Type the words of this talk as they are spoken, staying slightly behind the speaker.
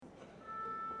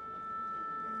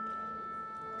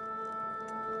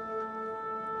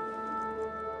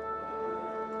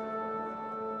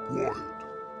Quiet.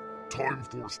 Time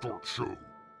for start show.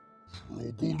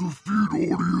 Struggle to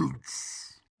feed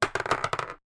audience.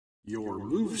 Your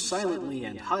move silently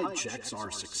and hide checks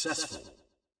are successful.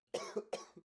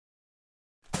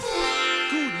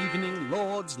 Good evening,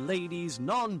 lords, ladies,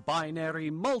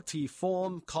 non-binary,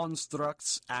 multi-form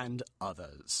constructs, and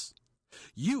others.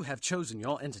 You have chosen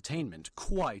your entertainment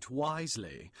quite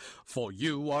wisely, for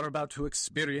you are about to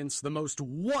experience the most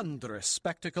wondrous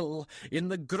spectacle in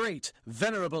the great,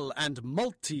 venerable, and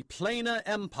multi-planar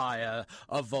empire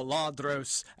of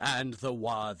Voladros and the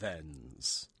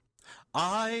Warthens.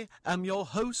 I am your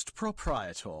host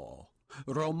proprietor,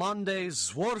 Romande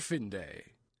Zworfinde,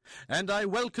 and I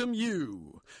welcome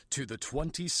you to the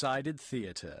 20-sided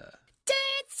theater.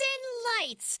 Dancing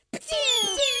lights! Pew, pew,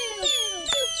 pew, pew,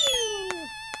 pew.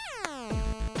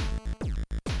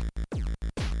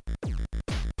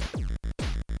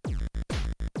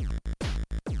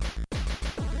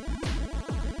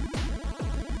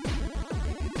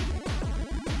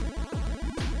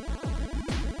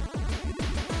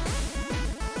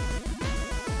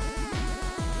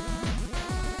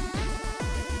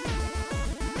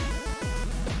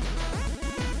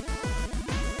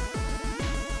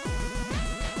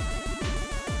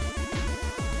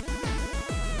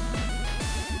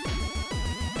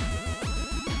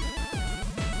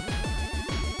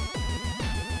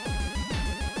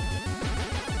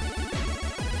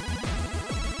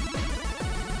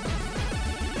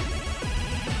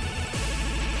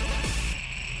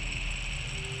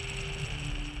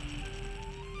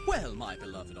 Well, my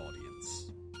beloved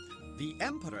audience, the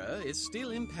Emperor is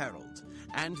still imperiled,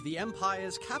 and the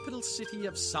Empire's capital city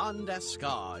of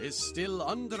Sandaskar is still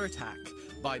under attack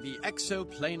by the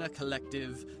exoplanar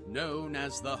collective known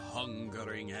as the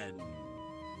Hungering End.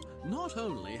 Not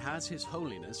only has His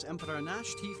Holiness Emperor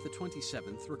Nashtief the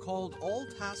 27th recalled all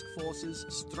task forces,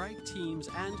 strike teams,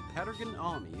 and peregrine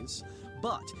armies,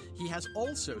 but he has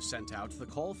also sent out the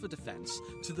call for defense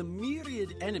to the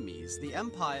myriad enemies the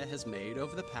Empire has made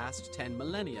over the past 10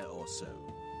 millennia or so.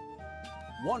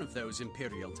 One of those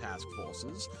Imperial task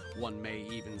forces, one may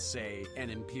even say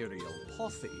an Imperial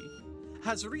pothy,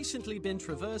 has recently been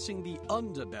traversing the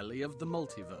underbelly of the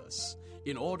multiverse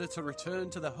in order to return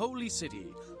to the Holy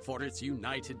City for its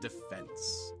united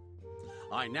defense.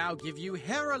 I now give you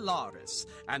Hera Laris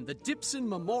and the Dipson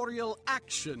Memorial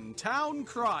Action Town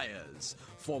Criers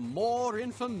for more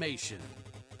information.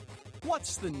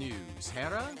 What's the news,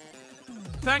 Hera?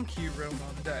 Thank you,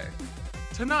 Romande.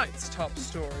 Tonight's top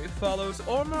story follows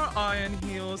Ormur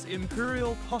Ironheel's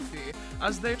Imperial Pothy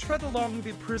as they tread along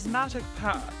the Prismatic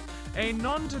Path, a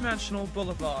non-dimensional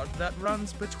boulevard that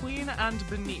runs between and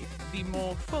beneath the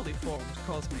more fully formed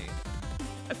cosmi.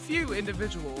 A few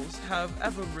individuals have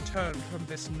ever returned from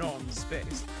this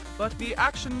non-space, but the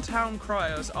Action Town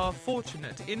Criers are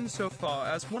fortunate insofar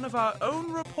as one of our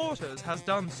own reporters has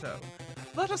done so.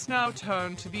 Let us now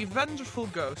turn to the vengeful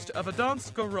ghost of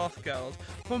Adonska Rothgeld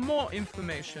for more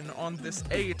information on this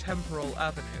atemporal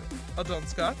avenue.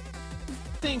 Adonska?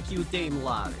 Thank you, Dame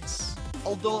Laris.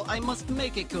 Although I must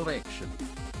make a correction.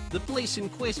 The place in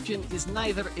question is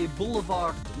neither a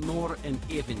boulevard nor an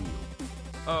avenue.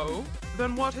 Oh?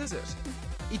 Then what is it?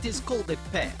 It is called a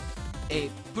path.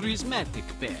 A prismatic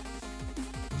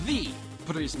path. The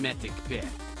prismatic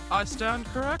path. I stand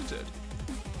corrected.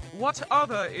 What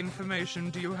other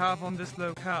information do you have on this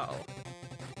locale?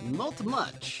 Not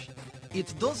much.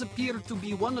 It does appear to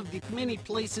be one of the many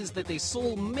places that a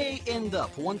soul may end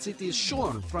up once it is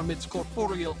shorn from its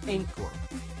corporeal anchor.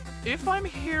 If I'm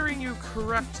hearing you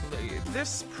correctly,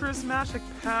 this prismatic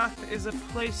path is a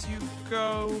place you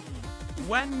go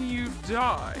when you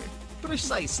die.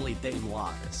 Precisely, Dame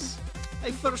Laris.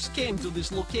 I first came to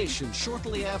this location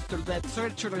shortly after that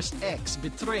treacherous ex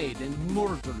betrayed and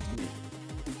murdered me.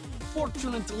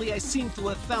 Fortunately, I seem to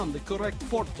have found the correct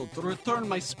portal to return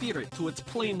my spirit to its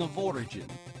plane of origin,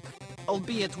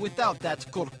 albeit without that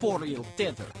corporeal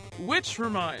tether. Which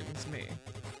reminds me,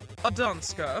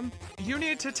 Adonska, you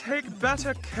need to take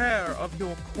better care of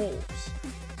your corpse.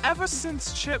 Ever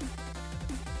since Chip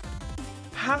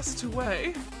passed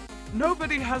away,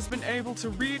 nobody has been able to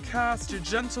recast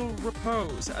gentle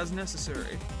repose as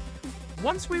necessary.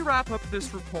 Once we wrap up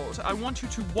this report, I want you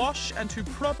to wash and to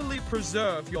properly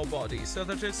preserve your body so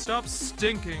that it stops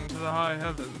stinking to the high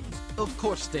heavens. Of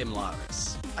course, Dame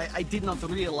Laris. I did not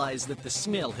realize that the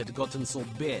smell had gotten so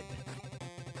bad.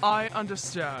 I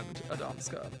understand,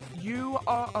 Adonska. You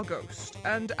are a ghost,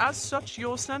 and as such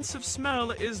your sense of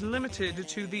smell is limited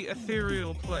to the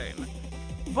ethereal plane.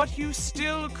 But you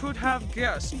still could have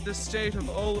guessed the state of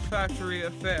olfactory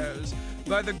affairs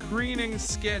by the greening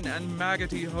skin and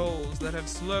maggoty holes that have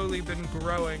slowly been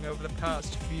growing over the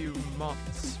past few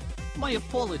months. My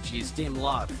apologies, Dame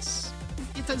Laris.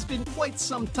 It has been quite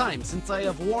some time since I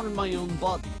have worn my own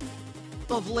body.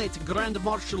 Of late, Grand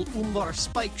Marshal Umbar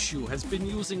Spikeshoe has been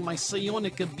using my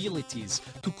psionic abilities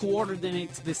to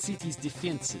coordinate the city's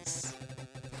defenses.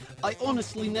 I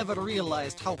honestly never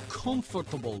realized how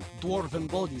comfortable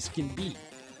dwarven bodies can be.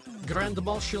 Grand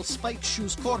Marshal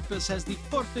Spikeshoe's corpus has the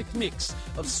perfect mix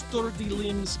of sturdy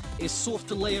limbs, a soft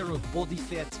layer of body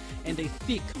fat, and a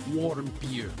thick, warm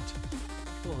beard.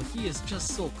 Oh, he is just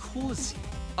so cozy.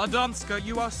 Adanska,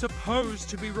 you are supposed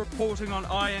to be reporting on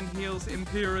Iron Heel's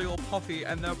Imperial Posse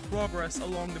and their progress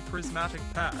along the prismatic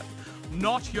path,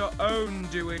 not your own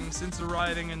doing since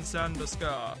arriving in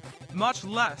Sandaskar, much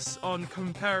less on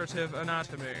comparative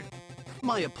anatomy.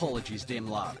 My apologies, Dame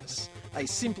Laris. I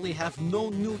simply have no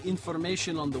new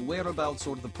information on the whereabouts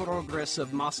or the progress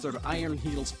of Master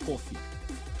Ironheel's Posse.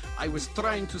 I was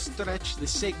trying to stretch the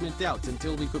segment out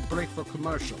until we could break for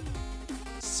commercial.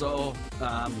 So,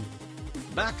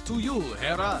 back to you,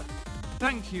 Hera.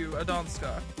 Thank you,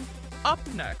 Adanska. Up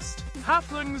next,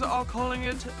 halflings are calling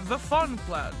it the fun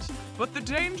plant, but the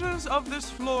dangers of this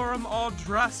florum are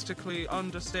drastically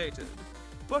understated.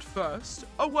 But first,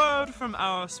 a word from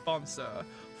our sponsor,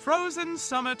 Frozen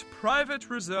Summit Private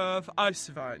Reserve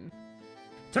Icevine.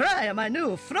 Try my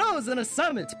new Frozen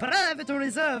Summit Private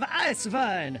Reserve Ice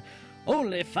Wine.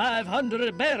 Only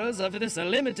 500 barrels of this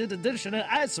limited edition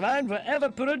ice wine were ever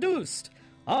produced.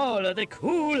 All of the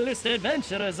coolest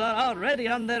adventurers are already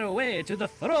on their way to the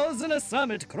Frozen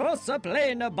Summit Crosser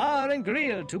Plain Bar and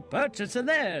Grill to purchase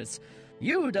theirs.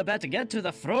 You'd better get to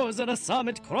the Frozen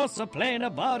Summit Crosser Plain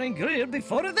Bar and Grill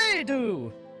before they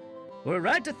do. We're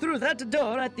right through that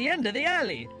door at the end of the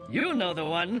alley. You know the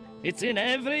one. It's in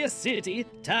every city,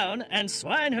 town, and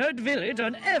swineherd village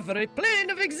on every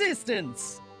plane of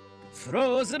existence.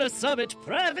 Frozen Summit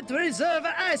Private Reserve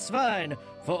Ice Wine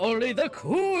for only the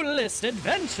coolest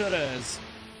adventurers.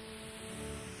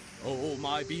 Oh,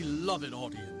 my beloved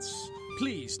audience,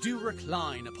 please do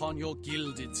recline upon your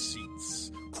gilded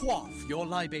seats, quaff your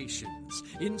libations,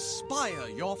 inspire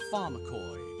your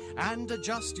pharmacoi, and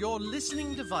adjust your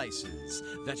listening devices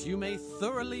that you may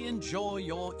thoroughly enjoy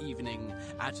your evening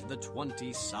at the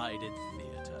 20-sided theater.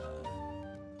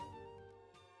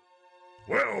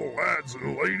 Well, lads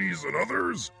and ladies and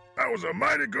others, that was a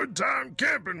mighty good time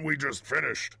camping we just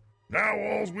finished. Now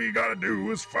all we gotta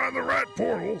do is find the right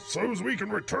portal so's we can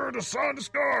return to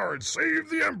Sandaskar and save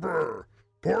the Emperor.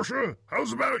 Portia,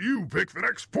 how's about you pick the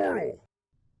next portal?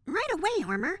 Right away,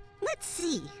 Armor. Let's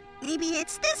see. Maybe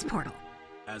it's this portal.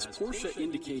 As Portia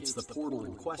indicates the portal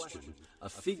in question, a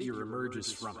figure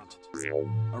emerges from it.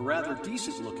 A rather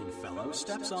decent-looking fellow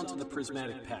steps onto the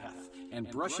prismatic path and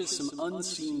brushes some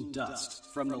unseen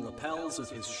dust from the lapels of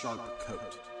his sharp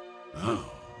coat. Oh,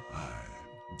 I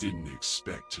didn't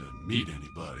expect to meet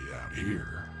anybody out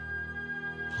here.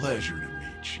 Pleasure to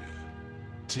meet you.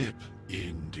 Tip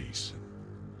Indecent,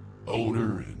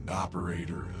 owner and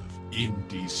operator of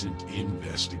Indecent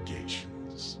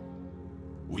Investigations.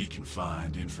 We can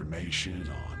find information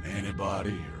on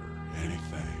anybody or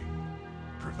anything,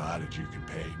 provided you can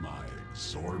pay my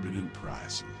exorbitant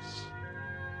prices.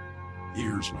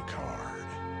 Here's my card.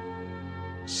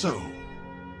 So,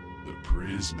 the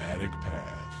prismatic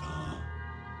path, huh?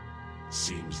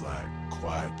 Seems like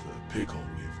quite the pickle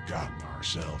we've gotten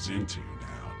ourselves into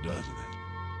now, doesn't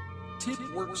it?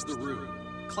 Tip works the room,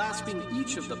 clasping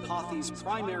each of the Pothy's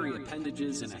primary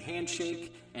appendages in a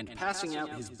handshake and passing out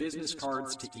his business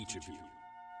cards to each of you.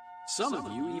 Some of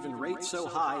you even rate so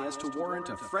high as to warrant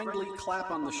a friendly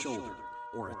clap on the shoulder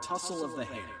or a tussle of the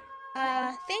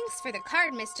hair. Thanks for the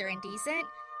card, Mr. Indecent.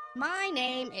 My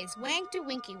name is Wank to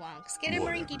Winky Wonk.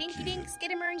 Skidamarinky dinky dink,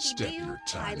 skidamarinky Step doo. your I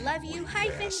tiny love you, wee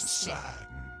hyphen ass Smith. aside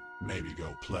and maybe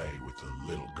go play with the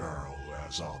little girl who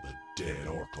has all the dead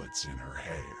orclets in her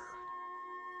hair.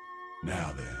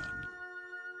 Now then,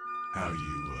 how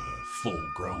you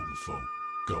full-grown folk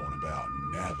going about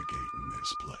navigating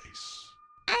this place?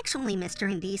 Actually,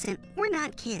 Mr. Indecent, we're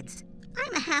not kids.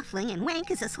 I'm a halfling and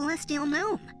Wank is a celestial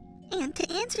gnome. And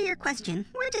to answer your question,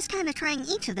 we're just kind of trying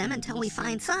each of them until we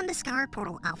find Sandaskar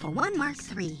Portal α-1 Mark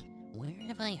 3. Where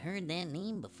have I heard that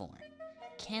name before?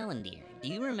 Calendar, do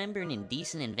you remember an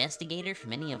indecent investigator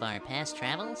from any of our past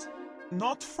travels?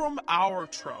 Not from our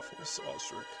travels,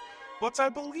 Osric, but I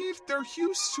believe there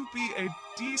used to be a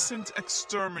decent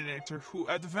exterminator who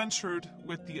adventured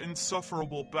with the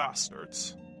insufferable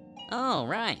bastards. Oh,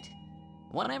 right.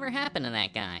 Whatever happened to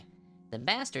that guy? The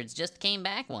bastards just came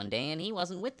back one day and he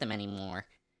wasn't with them anymore.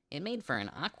 It made for an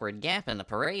awkward gap in the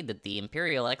parade that the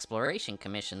Imperial Exploration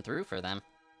Commission threw for them.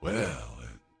 Well,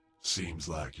 it seems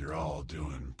like you're all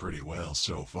doing pretty well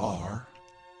so far.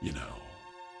 You know,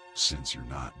 since you're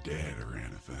not dead or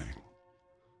anything.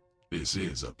 This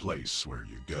is a place where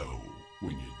you go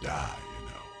when you die, you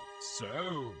know.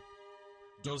 So,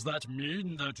 does that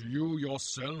mean that you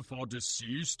yourself are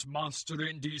deceased, Master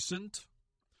Indecent?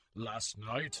 Last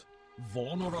night,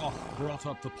 Vornorach brought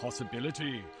up the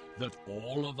possibility that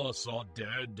all of us are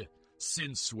dead,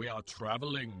 since we are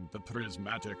traveling the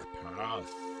prismatic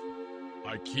path.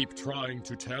 I keep trying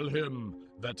to tell him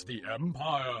that the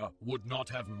Empire would not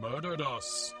have murdered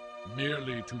us,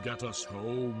 merely to get us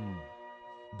home.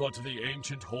 But the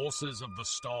ancient horses of the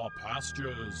Star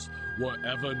Pastures were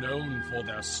ever known for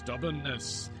their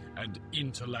stubbornness and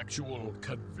intellectual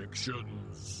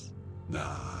convictions.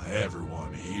 Nah,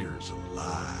 everyone here's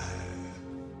alive.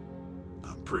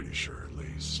 I'm pretty sure, at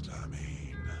least. I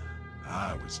mean,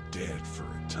 I was dead for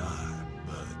a time,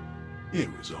 but it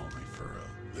was only for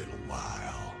a little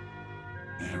while.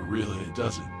 And really,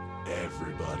 doesn't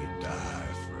everybody die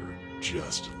for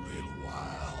just a little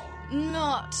while?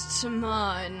 Not to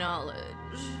my knowledge.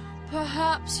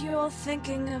 Perhaps you're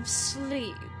thinking of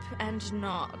sleep and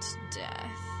not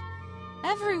death.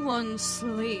 Everyone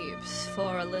sleeps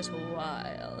for a little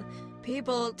while.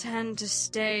 People tend to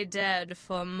stay dead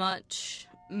for much,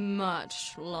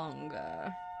 much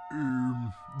longer.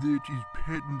 That is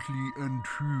patently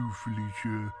untrue,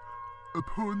 Felicia.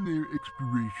 Upon their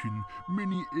expiration,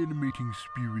 many animating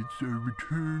spirits are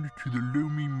returned to the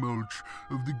loamy mulch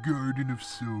of the Garden of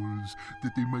Souls,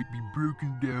 that they might be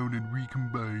broken down and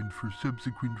recombined for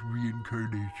subsequent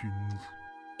reincarnations.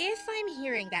 If I'm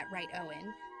hearing that right,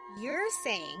 Owen, you're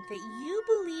saying that you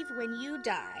believe when you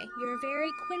die, your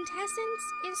very quintessence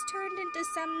is turned into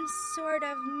some sort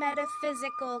of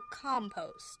metaphysical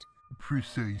compost.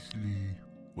 Precisely.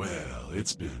 Well,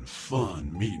 it's been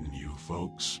fun meeting you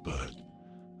folks, but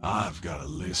I've got a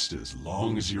list as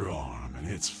long as your arm, and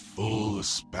it's full of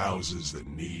spouses that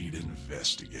need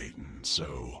investigating,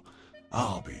 so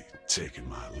I'll be taking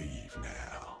my leave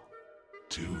now.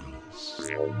 Toodles.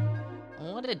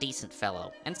 What a decent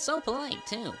fellow, and so polite,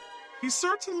 too. He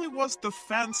certainly was the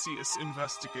fanciest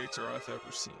investigator I've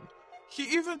ever seen. He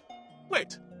even...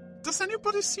 Wait, does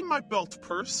anybody see my belt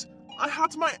purse? I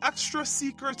had my extra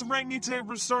secret rainy day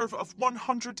reserve of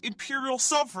 100 Imperial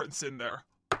sovereigns in there.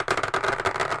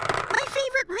 My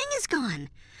favorite ring is gone.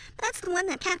 That's the one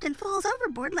that Captain Falls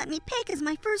Overboard let me pick as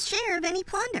my first share of any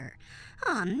plunder.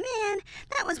 Aw, man,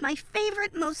 that was my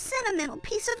favorite, most sentimental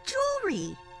piece of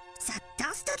jewelry. That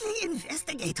dastardly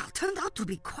investigator turned out to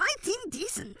be quite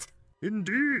indecent.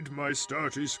 Indeed, my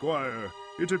starchy squire.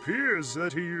 It appears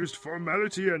that he used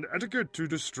formality and etiquette to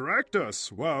distract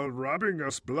us while robbing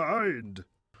us blind.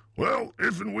 Well,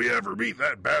 if and we ever meet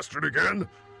that bastard again,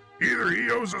 either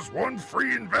he owes us one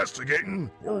free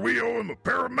investigating, or we owe him a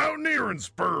pair of mountaineering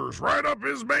spurs right up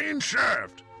his main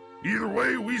shaft. Either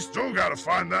way, we still gotta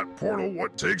find that portal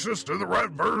what takes us to the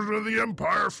right version of the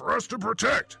Empire for us to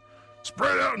protect.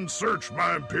 Spread out and search,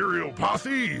 my Imperial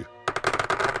Pothy.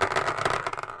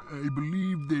 I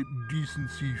believe that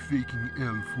decency-faking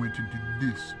elf went into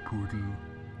this portal.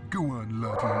 Go on,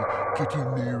 Lottie. Get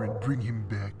in there and bring him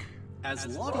back. As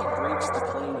Lottie breaks the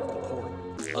plane of the portal,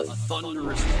 a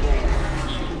thunderous roar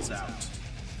peals out.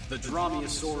 The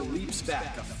Dromaeosaur leaps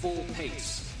back a full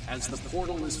pace as the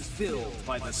portal is filled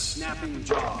by the snapping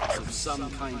jaws of some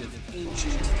kind of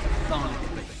ancient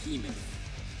chthonic behemoth.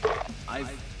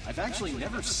 I've actually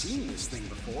never seen this thing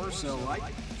before, so I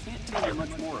can't tell you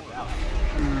much more about it.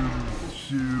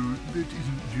 So that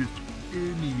isn't just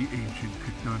any ancient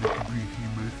chthonic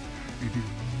behemoth. It is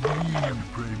the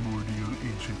primordial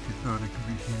ancient chthonic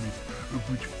behemoth, of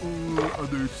which all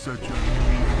other such are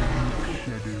mere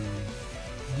shadows.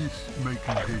 This, my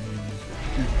companions,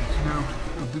 is the snout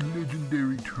of the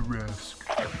legendary Tarask.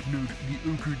 Note the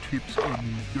ochre tips on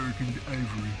these darkened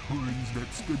ivory horns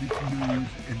that stud its nose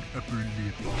and upper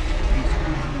lip. This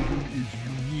organism is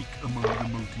unique among the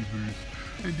multiverse,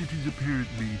 and it is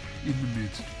apparently in the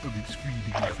midst of its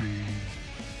feeding phase.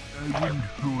 I wouldn't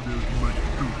hold out much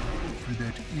hope for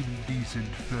that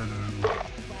indecent fellow.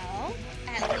 Well,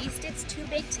 at least it's too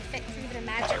big to fit through the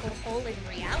magical hole in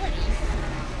reality.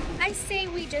 I say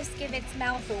we just give its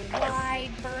mouth a wide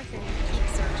berth and keep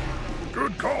searching.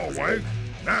 Good call, Wank.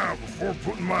 Now, before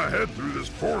putting my head through this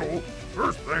portal,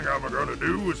 first thing I'm gonna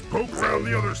do is poke around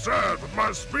the other side with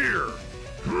my spear.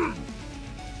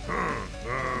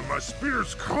 My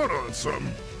spear's caught on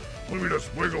something. Let me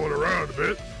just wiggle it around a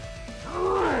bit.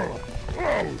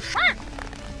 Oh, shit!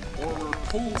 Ormer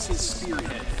pulls his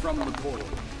spearhead from the portal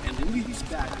and leaps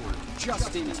backward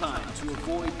just in time to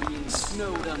avoid being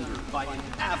snowed under by an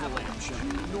avalanche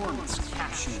of enormous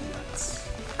cashew nuts.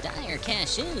 Dire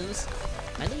cashews?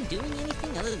 Are they doing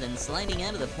anything other than sliding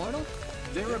out of the portal?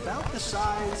 They're about the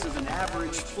size of an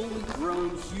average fully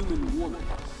grown human woman.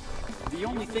 The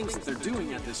only things that they're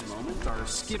doing at this moment are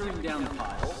skittering down the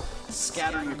pile,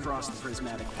 scattering across the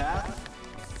prismatic path,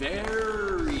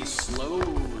 very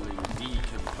slowly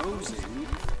decomposing,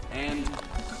 and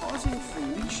causing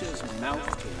Felicia's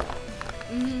mouth to water.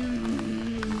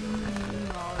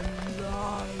 I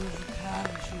love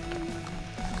cashews.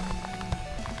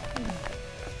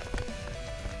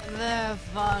 They're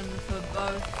fun for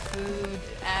both food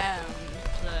and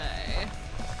play.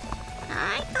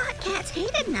 I thought cats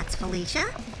hated nuts, Felicia.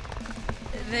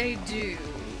 They do,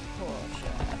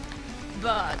 Portia.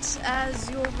 But as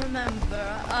you'll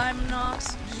remember, I'm not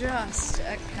just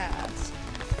a cat.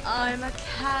 I'm a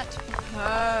cat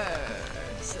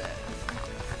person.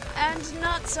 And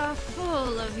nuts are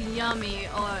full of yummy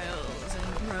oils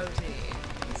and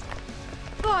proteins.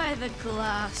 By the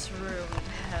glass-roomed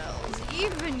hells,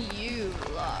 even you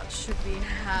lot should be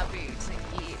happy to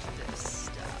eat this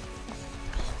stuff.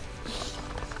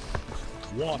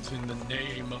 What in the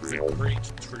name of the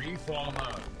great tree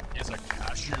farmer is a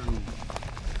cashew?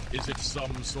 Is it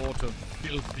some sort of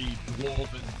filthy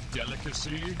dwarven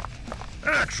delicacy?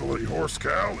 Actually, Horse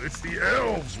Cow, it's the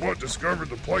elves what discovered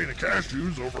the plane of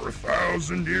cashews over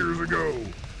 1,000 years ago.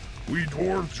 We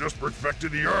dwarves just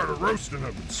perfected the art of roasting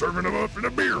them and serving them up in a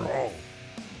beer hall.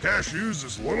 Cashews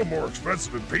is a little more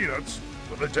expensive than peanuts,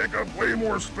 but they take up way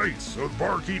more space, so the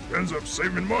barkeep ends up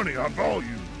saving money on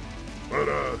volume. But,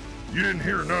 you didn't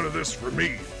hear none of this from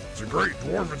me. It's a great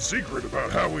dwarven secret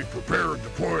about how we prepare and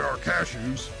deploy our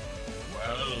cashews.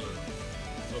 Well,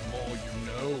 the more you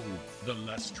know, the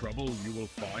less trouble you will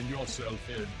find yourself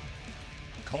in.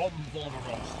 Come,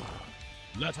 Vonneroth.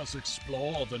 Let us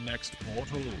explore the next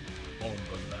portal on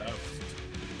the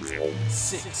left.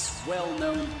 6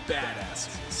 well-known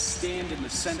badasses stand in the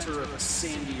center of a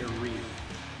sandy arena,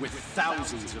 with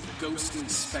thousands of ghostly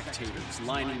spectators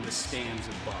lining the stands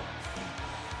above.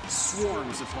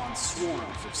 Swarms upon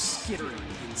swarms of skittering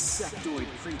insectoid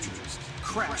creatures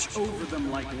crash over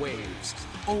them like waves,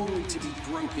 only to be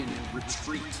broken and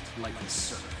retreat like a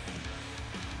surf.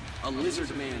 A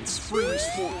lizard man springs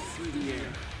forth through the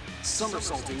air,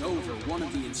 somersaulting over one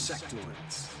of the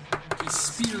insectoids. He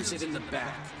spears it in the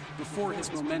back before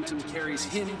his momentum carries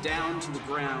him down to the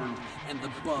ground and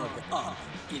the bug up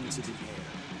into the air.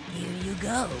 Here you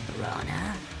go,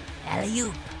 Brana.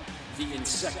 Alley-oop. The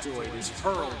insectoid is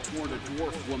hurled toward a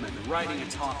dwarf woman riding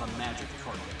atop a magic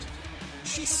carpet.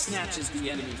 She snatches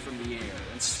the enemy from the air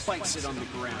and spikes it on the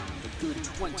ground a good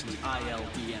 20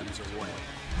 ILDMs away.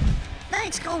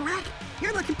 Thanks, Golrak.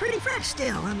 You're looking pretty fresh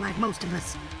still, unlike most of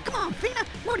us. Come on, Fina.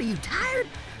 What, are you tired?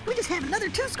 We just have another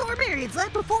 2 score periods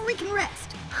left before we can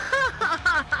rest. Ha ha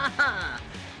ha ha ha!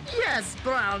 Yes,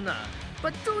 Browner.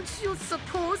 But don't you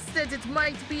suppose that it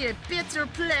might be a better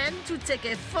plan to take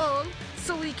a fall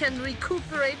so we can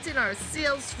recuperate in our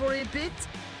sails for a bit?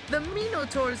 The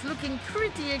Minotaur's looking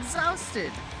pretty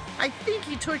exhausted. I think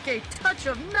he took a touch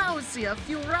of nausea a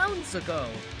few rounds ago.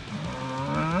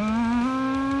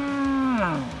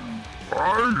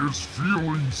 I is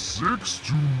feeling sick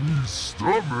to me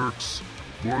stomachs,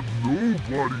 but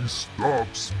nobody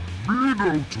stops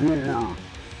Minotaur.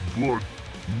 But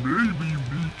maybe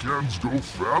me cans go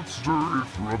faster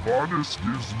if Ravanis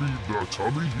gives me the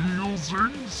tummy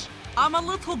heelsings? I'm a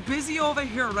little busy over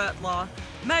here, Retlaw.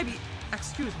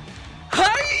 Excuse me.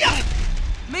 Hiya!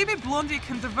 Maybe Blondie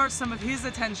can divert some of his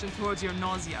attention towards your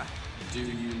nausea. Do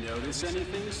you notice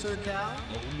anything, Sir Cal?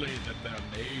 Only that their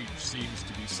mage seems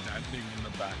to be standing in the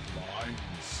back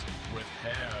lines, with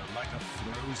hair like a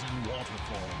frozen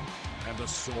waterfall, and a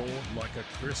sword like a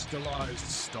crystallized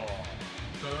star,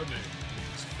 burning in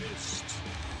his fist.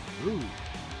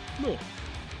 Ooh, look.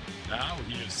 Now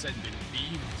he is sending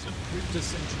beams of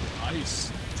quintessential ice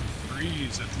to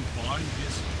freeze and to bind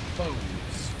his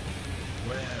foes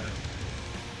where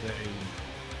they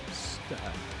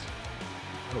stand.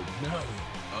 Oh no!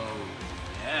 Oh,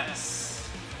 yes.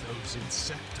 Those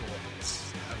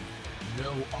insectoids have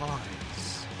no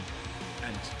eyes,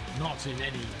 and not in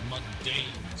any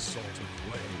mundane sort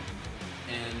of way.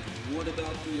 And what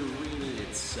about the arena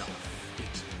itself?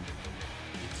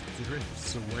 It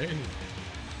drifts away,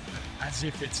 as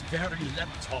if its very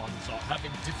leptons are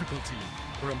having difficulty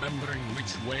remembering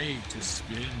which way to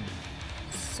spin.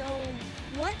 So,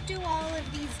 what do all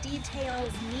of these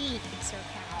details mean, Sir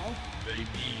Cal? They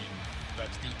mean that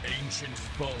the ancient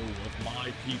foe of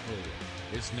my people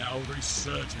is now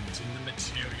resurgent in the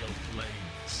material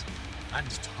planes, and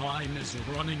time is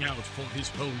running out for His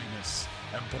Holiness,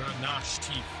 Emperor Nash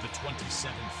Teeth the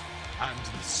 27th, and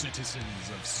the citizens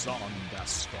of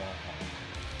Sandaskar.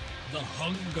 The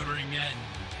hungering end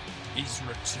is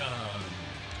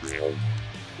returned.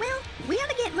 Well, we ought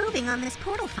to get moving on this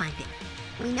portal finding.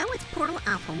 We know it's Portal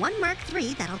Alpha-1 Mark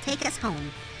III that'll take us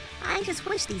home. I just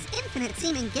wish these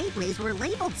infinite-seeming gateways were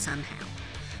labeled somehow.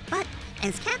 But,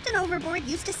 as Captain Overboard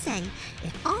used to say,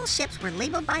 if all ships were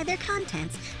labeled by their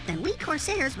contents, then we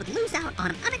Corsairs would lose out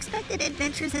on unexpected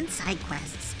adventures and side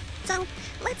quests. So,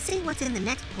 let's see what's in the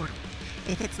next portal.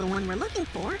 If it's the one we're looking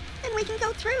for, then we can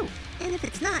go through. And if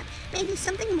it's not, maybe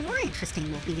something more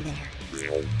interesting will be there.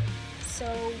 So,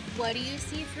 what do you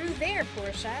see through there,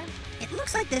 Portia? It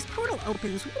looks like this portal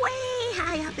opens way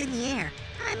high up in the air.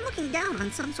 I'm looking down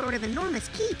on some sort of enormous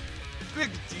keep.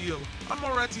 Big deal. I'm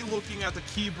already looking at the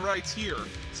keep right here.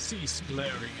 Cease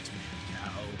glaring at me,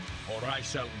 Cal, or I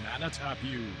shall mana tap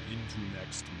you into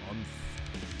next month.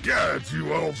 Gads,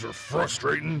 you elves are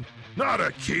frustrating. Not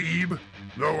a keeb.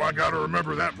 Though I gotta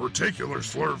remember that particular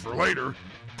slur for later.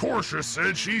 Portia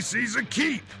said she sees a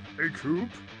keep. A coop?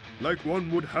 Like one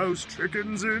would house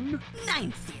chickens in?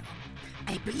 9-0.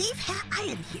 I believe Herr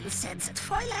Ironhill said that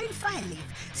Fräulein Fireleaf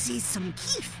sees some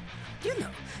keef. You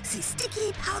know, the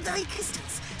sticky, powdery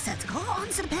crystals that grow on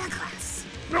the bear grass.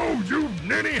 No, you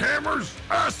ninny hammers!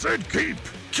 I said keep!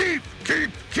 Keep!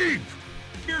 Keep! Keep!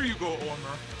 Here you go,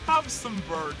 Ormer. Have some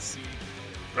birdseed.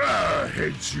 I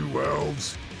hate you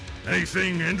elves.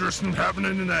 Anything interesting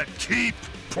happening in that keep,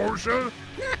 Portia?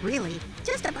 Not really.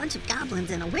 Just a bunch of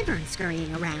goblins and a wyvern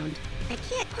scurrying around. I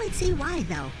can't quite see why,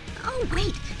 though. Oh,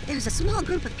 wait! There's a small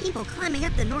group of people climbing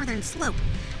up the northern slope.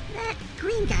 That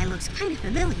green guy looks kind of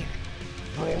familiar.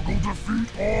 Vroggle defeat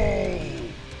all!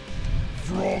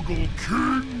 Vroggle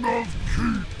king of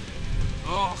keep!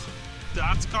 Ugh,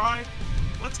 that guy?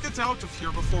 Let's get out of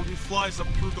here before he flies up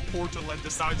through the portal and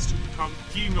decides to become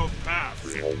king of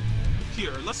paths.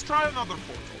 Here, let's try another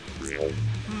portal.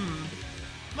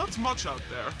 Not much out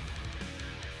there.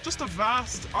 Just a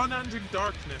vast, unending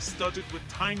darkness studded with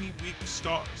tiny, weak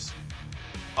stars.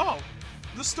 Oh,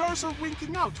 the stars are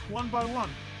winking out one by one.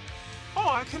 Oh,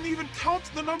 I can even count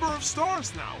the number of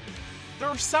stars now. There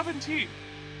are 17.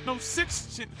 No,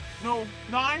 16. No,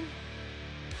 9,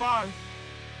 5,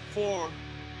 4,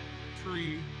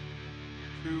 3,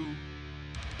 2,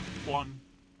 1.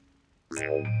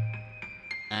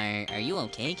 Are you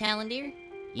okay, Calendar?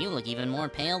 You look even more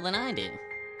pale than I do.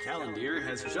 Calendar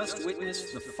has just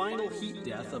witnessed the final heat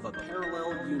death of a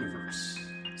parallel universe,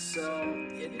 so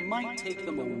it might take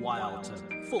them a while to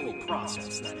fully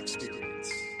process that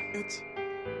experience.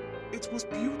 It was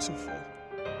beautiful,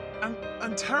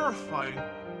 and terrifying,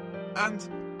 and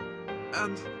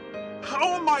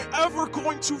how am I ever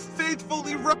going to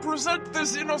faithfully represent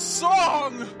this in a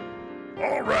song?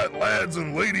 All right, lads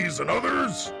and ladies and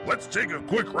others, let's take a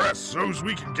quick rest so's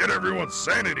we can get everyone's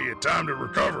sanity at time to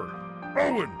recover.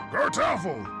 Owen,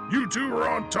 Gartoffel, you two are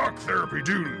on talk therapy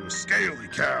duty with Scaly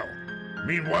Cow.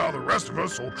 Meanwhile, the rest of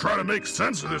us will try to make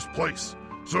sense of this place,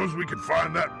 so's we can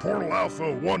find that Portal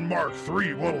Alpha 1 Mark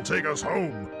III what'll take us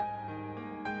home.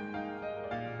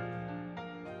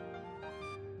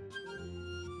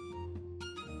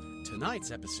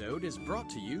 Tonight's episode is brought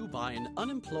to you by an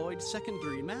unemployed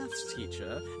secondary maths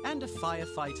teacher and a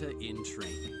firefighter in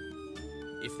training.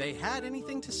 If they had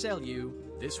anything to sell you,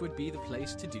 this would be the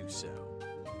place to do so.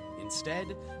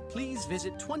 Instead, please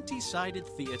visit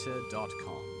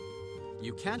 20sidedtheater.com.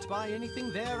 You can't buy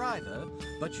anything there either,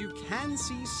 but you can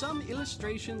see some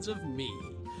illustrations of me,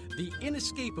 the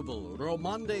inescapable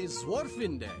Romande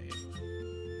Zwarfinde.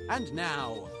 And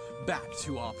now, back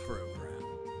to our program.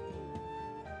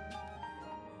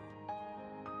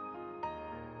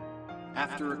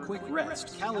 After a quick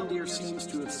rest, Calendar seems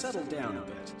to have settled down a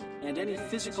bit, and any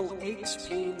physical aches,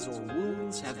 pains, or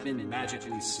wounds have been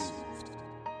magically soothed.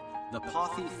 The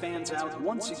Pothy fans out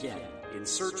once again in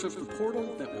search of the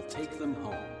portal that will take them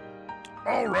home.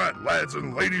 All right, lads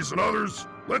and ladies and others,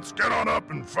 let's get on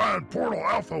up and find Portal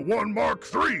Alpha 1 Mark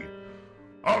III.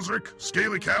 Osric,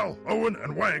 Scaly Cal, Owen,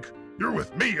 and Wank, you're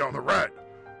with me on the right.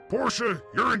 Portia,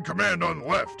 you're in command on the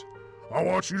left. I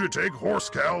want you to take Horse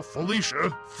Cal,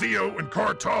 Felicia, Theo, and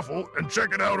Kartoffel and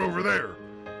check it out over there.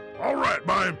 All right,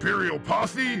 my Imperial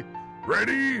Pothy,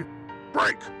 ready,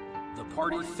 break! The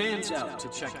party fans out to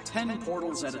check 10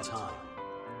 portals at a time.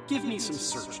 Give me some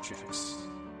search checks.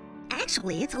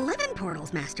 Actually, it's 11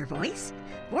 portals, Master Voice.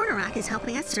 Borderock is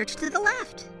helping us search to the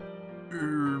left.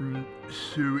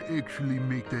 So actually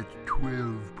make that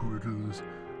 12 portals.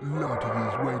 Lottie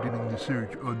is widening the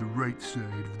search on the right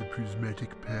side of the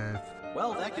prismatic path.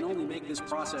 Well, that can only make this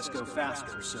process go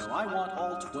faster, so I want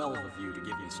all 12 of you to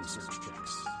give me some search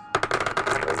checks.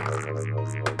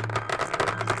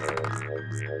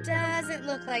 Doesn't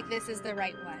look like this is the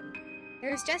right one.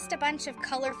 There's just a bunch of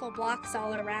colorful blocks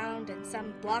all around and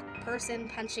some block person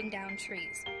punching down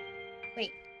trees.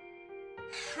 Wait,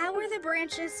 how are the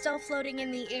branches still floating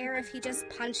in the air if he just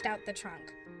punched out the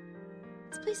trunk?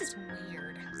 This place is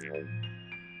weird.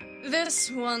 This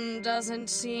one doesn't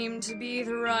seem to be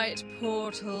the right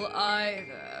portal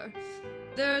either.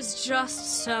 There's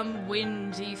just some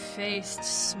windy-faced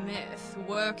smith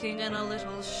working in a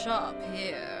little shop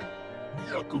here.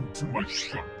 Welcome to my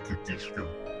shop, Kadishka.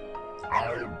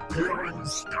 I am Perrin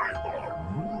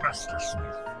Skylar, Master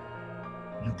Smith.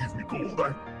 You give me gold,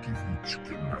 I give you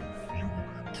chicken knife. You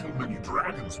kill many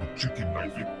dragons with chicken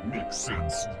knife, it makes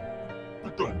sense.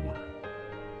 But don't worry.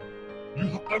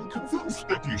 I'm convinced,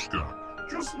 Kadishka.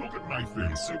 Just look at my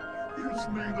face. It is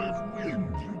made of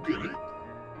wind, you get it?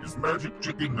 It's magic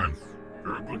chicken knife.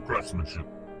 Very good craftsmanship.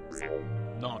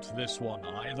 Not this one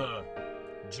either.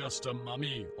 Just a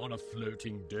mummy on a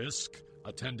floating disc,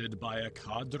 attended by a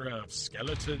cadre of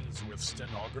skeletons with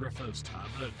stenographers'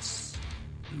 tablets.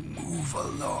 Move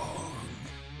along,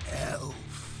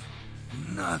 elf.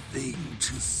 Nothing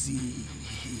to see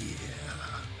here.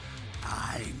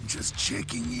 I'm just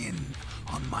checking in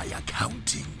on my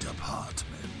accounting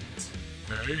department.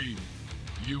 Hey,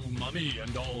 you mummy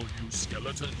and all you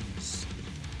skeletons.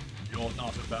 You're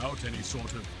not about any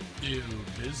sort of ill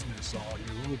business, are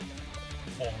you?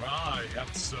 For I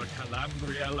am Sir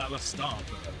Calambriel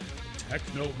Alastafa,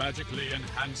 techno-magically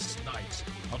enhanced knight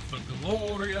of the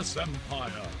glorious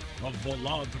empire of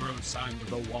Voladros and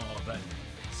the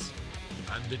Warbends.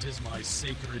 And it is my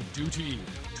sacred duty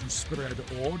to spread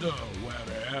order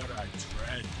where'er I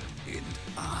tread. And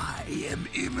I am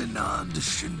Imanand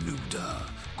Shanuda,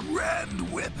 Grand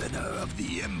Weaponer of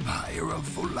the Empire of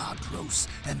Voladros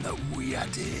and the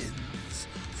Weadins,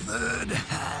 third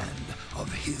hand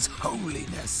of His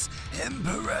Holiness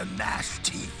Emperor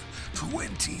Gnashteeth,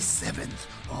 27th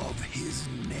of his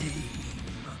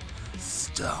name.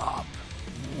 Stop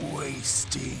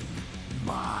wasting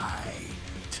my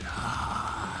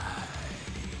time.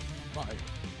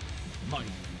 My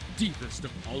deepest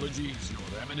apologies,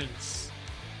 Your Eminence.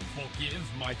 Forgive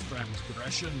my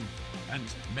transgression, and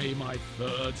may my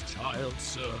third child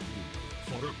serve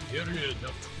you for a period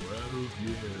of 12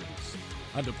 years.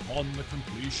 And upon the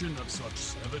completion of such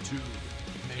servitude,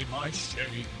 may my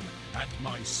shame and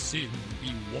my sin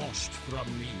be washed from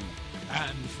me,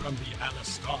 and from the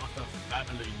Alastafa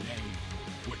family name,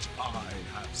 which I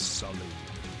have sullied.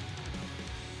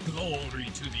 Glory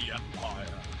to the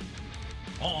Empire.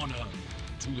 Honor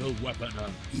to the Weaponer.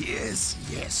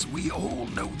 Yes, we all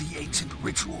know the ancient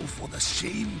ritual for the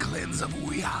shame cleanse of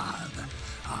Wead.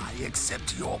 I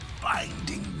accept your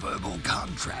binding verbal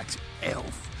contract,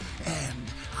 elf,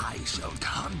 and I shall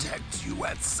contact you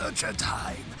at such a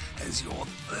time as your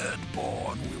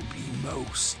thirdborn will be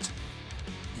most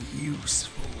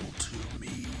useful to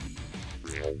me.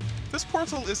 This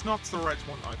portal is not the right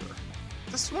one either.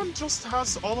 This one just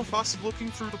has all of us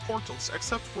looking through the portals,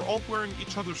 except we're all wearing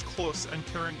each other's clothes and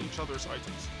carrying each other's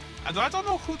items. And I don't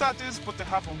know who that is, but they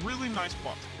have a really nice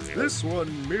bot. This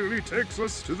one merely takes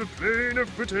us to the plain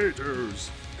of potatoes.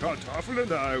 Kartoffel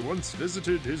and I once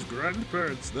visited his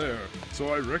grandparents there,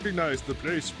 so I recognize the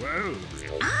place well.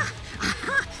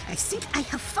 Aha! I think I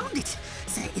have found it.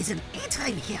 There is an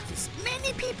atrium here with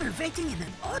many people waiting in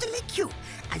an orderly queue,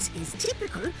 as is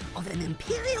typical of an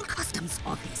Imperial Customs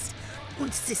office. And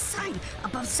the sign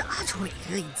above the archway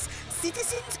reads,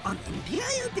 Citizens on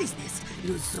Imperial business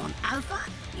use Zone Alpha,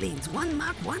 lanes 1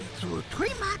 Mark 1 through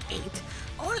 3 Mark 8.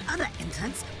 All other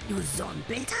entrants use Zone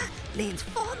Beta, lanes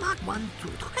 4 Mark 1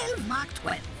 through 12 Mark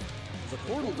 12. The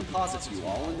portal deposits you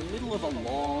all in the middle of a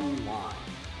long line.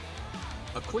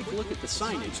 A quick look at the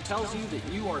signage tells you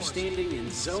that you are standing in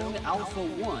Zone Alpha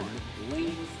 1,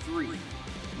 Lane 3,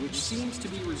 which seems to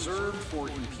be reserved for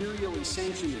imperially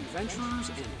sanctioned adventurers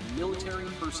and military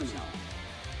personnel.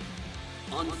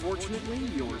 Unfortunately,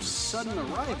 your sudden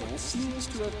arrival seems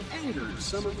to have angered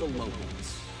some of the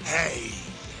locals. Hey,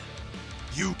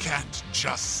 you can't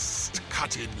just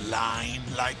cut in line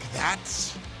like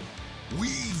that.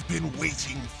 We've been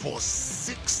waiting for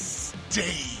 6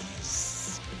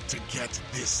 days to get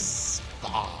this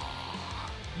far.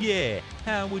 Yeah,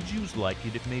 how would yous like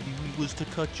it if maybe we was to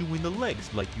cut you in the legs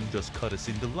like you just cut us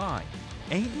in the line?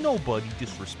 Ain't nobody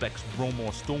disrespects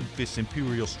Romor Stonefist's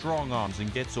Imperial strong arms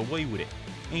and gets away with it.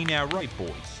 Ain't that right, boys?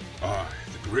 I,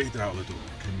 the great Alador,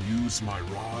 can use my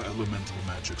raw elemental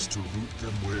magics to root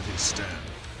them where they stand,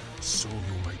 so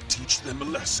you might teach them a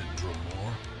lesson,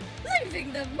 Dromor.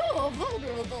 leaving them more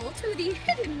vulnerable to the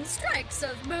hidden strikes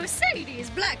of Mercedes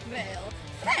blackmail,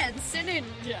 France and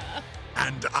India.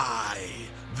 And I,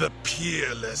 the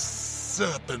peerless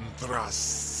Serpenthras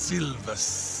Silver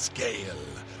Scale,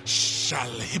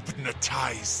 shall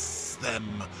hypnotize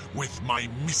them with my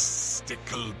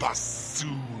mystical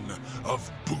bassoon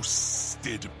of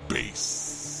boosted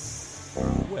bass.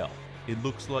 Well, it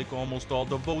looks like almost all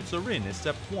the votes are in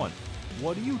except one.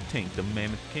 What do you think, the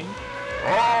Mammoth King?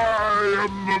 I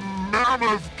am the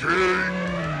Mammoth King!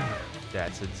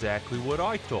 That's exactly what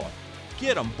I thought.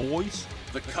 Get 'em, boys!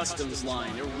 The customs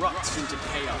line erupts into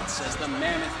chaos as the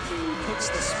Mammoth King puts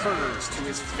the spurs to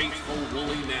his faithful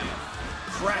woolly mammoth,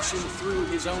 crashing through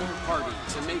his own party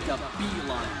to make a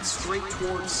beeline straight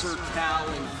towards Sir Cal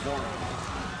and Vorna.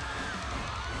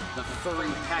 The furry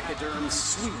pachyderm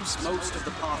sweeps most of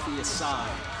the posse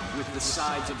aside with the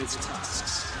sides of its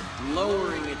tusks,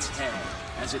 lowering its head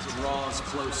as it draws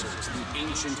closer to the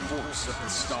ancient horse of the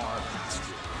Star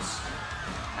Pastures.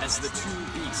 As the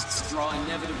two beasts draw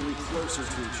inevitably closer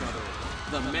to each other,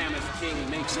 the Mammoth King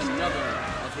makes another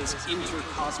of his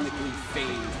intercosmically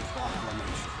famed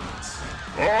proclamations.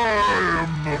 I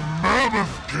am the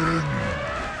Mammoth King!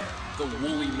 The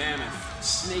woolly mammoth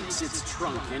snakes its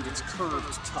trunk and its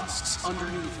curved tusks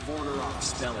underneath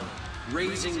Vornerok's belly,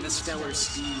 raising the stellar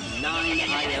steed 9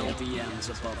 ILDMs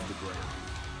above the ground.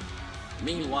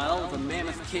 Meanwhile, the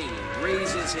Mammoth King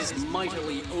raises his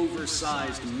mightily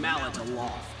oversized mallet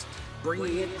aloft,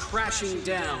 bringing it crashing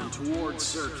down towards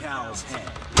Sir Cal's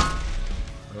head.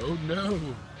 Oh no!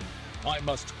 I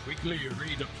must quickly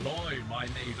redeploy my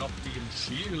Nadoptian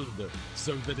shield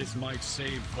so that it might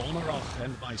save Vornerok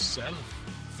and myself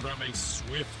from a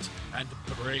swift and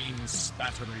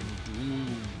brain-spattering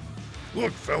doom.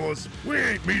 Look, fellas, we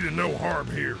ain't meaning no harm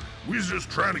here. We's just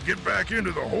trying to get back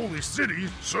into the Holy City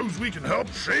so's we can help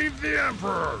save the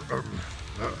Emperor.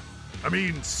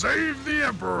 Save the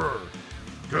Emperor.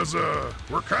 Because,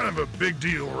 we're kind of a big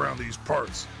deal around these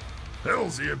parts.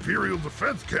 Hell's the Imperial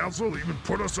Defense Council even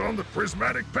put us on the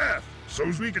prismatic path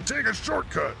so's we can take a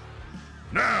shortcut.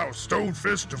 Now,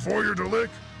 Stonefist Devoyer Delic,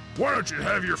 why don't you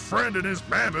have your friend and his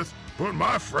mammoth put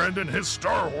my friend and his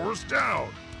star horse down?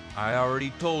 I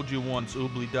already told you once,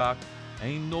 Oobly-Doc.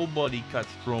 Ain't nobody catch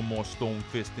Strom or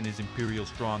Stonefist and his Imperial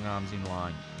strong arms in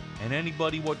line. And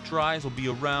anybody what tries will be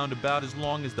around about as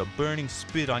long as the burning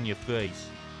spit on your face.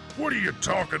 What are you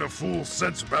talking a fool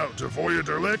sense about, Devoyer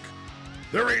Derlick?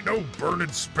 There ain't no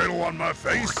burning spittle on my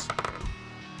face.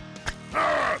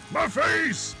 Ah, my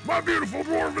face! My beautiful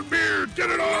dwarven beard! Get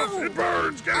it off! It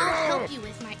burns! Get it off! I'll help you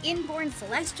with my inborn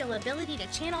celestial ability to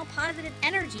channel positive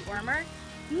energy, Wormer.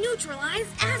 Neutralize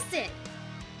acid!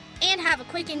 And have a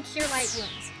quicken cure light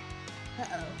wounds.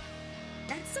 Uh-oh.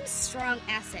 That's some strong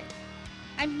acid.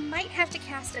 I might have to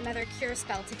cast another cure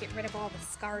spell to get rid of all the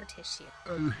scar tissue.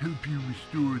 I'll help you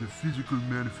restore the physical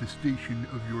manifestation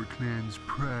of your clan's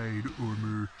pride,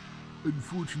 Ormer.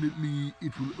 Unfortunately,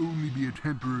 it will only be a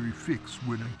temporary fix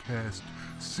when I cast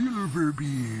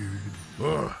Silverbeard.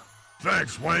 Ugh.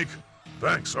 Thanks, Wank.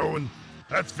 Thanks, Owen.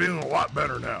 That's feeling a lot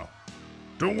better now.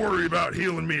 Don't worry about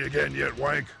healing me again yet,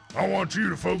 Wank. I want you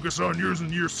to focus on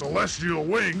using your celestial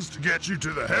wings to get you to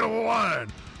the head of the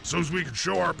line, so's we can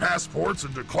show our passports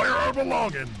and declare our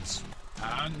belongings.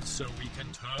 And so we can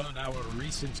turn our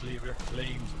recently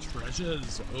reclaimed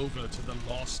treasures over to the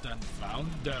Lost and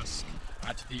Found desk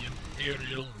at the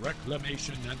Imperial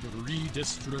Reclamation and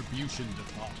Redistribution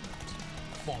Department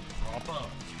for proper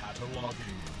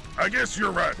cataloging. I guess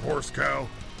you're right, Horse Cow.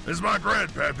 As my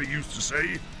grandpappy used to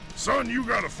say, son, you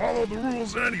gotta follow the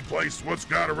rules in any place what's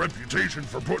got a reputation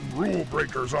for putting rule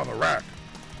breakers on the rack.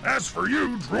 As for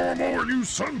you, Drormore, you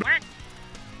sunback,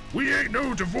 we ain't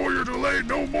no Devoyer Delay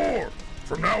no more.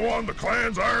 From now on, the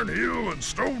clans Iron Heel and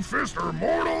Stonefist are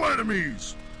mortal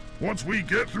enemies. Once we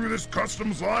get through this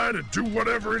customs line and do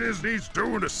whatever it is needs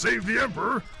doing to save the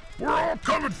Emperor, we're all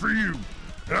coming for you.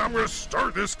 And I'm gonna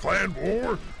start this clan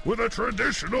war with a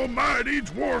traditional mighty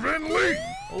Dwarven Leap.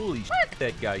 Holy shit,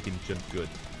 that guy can jump good.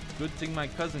 Good thing my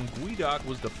cousin Guidoc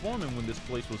was the foreman when this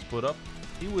place was put up.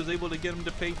 He was able to get him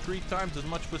to pay 3 times as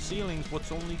much for ceilings,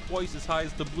 what's only twice as high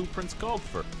as the blueprints called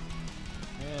for.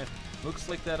 Yeah, looks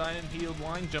like that iron-heeled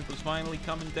line jumper's finally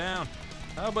coming down.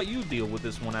 How about you deal with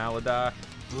this one, Aladar?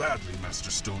 Gladly, Master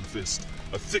Stonefist.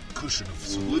 A thick cushion of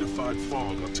solidified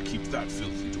fog ought to keep that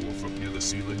filthy dwarf up near the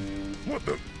ceiling. What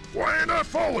the? Why ain't I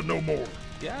falling no more?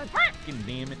 God fucking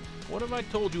damn it. What have I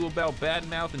told you about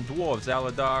bad-mouthing dwarves,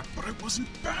 Aladar? But I wasn't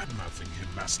bad-mouthing him,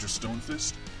 Master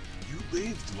Stonefist. You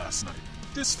bathed last night.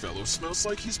 This fellow smells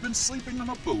like he's been sleeping on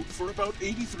a boat for about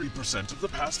 83% of the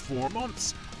past 4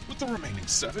 months. with the remaining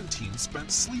 17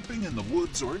 spent sleeping in the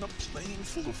woods or in a plain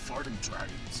full of farting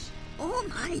dragons. Oh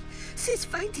my, this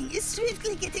fighting is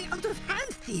swiftly getting out of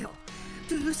hand, Theo.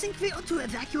 Do you think we ought to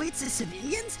evacuate the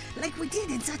civilians like we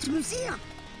did in such museum?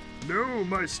 No,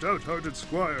 my stout-hearted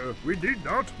squire, we need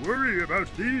not worry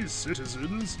about these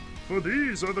citizens, for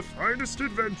these are the finest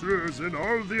adventurers in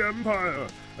all the Empire,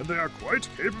 and they are quite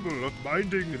capable of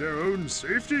minding their own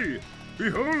safety.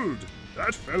 Behold,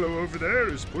 that fellow over there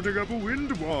is putting up a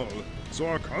wind wall, so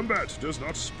our combat does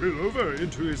not spill over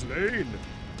into his lane.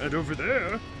 And over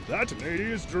there, that lady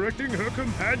is directing her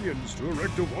companions to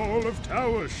erect a wall of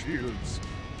tower shields.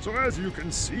 So as you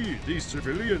can see, these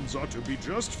civilians ought to be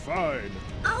just fine.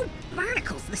 Oh,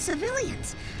 barnacles, the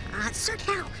civilians. Sir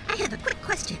Cal, I have a quick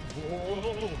question.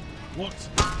 Oh, what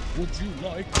would you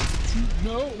like to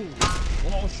know,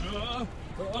 Portia?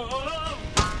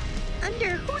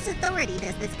 Under whose authority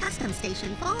does this custom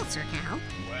station fall, Sir Cal?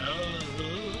 Well,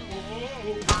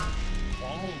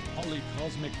 all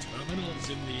polycosmic terminals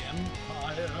in the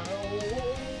Empire,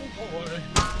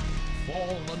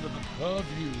 fall under the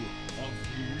purview of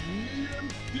the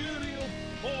Imperial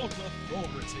Port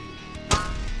Authority.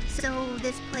 So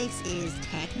this place is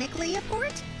technically a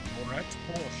port? Correct,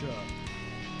 Portia.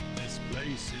 This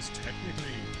place is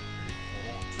technically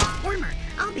a port. Wormer,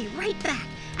 I'll be right back.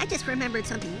 I just remembered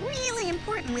something really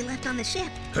important we left on the ship.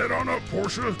 Head on up,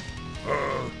 Portia.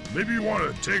 Maybe you want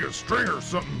to take a string or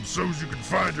something so you can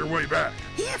find your way back.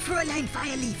 Here, Fräulein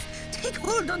Fireleaf. Take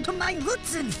hold onto mine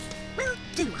Hutzen. Will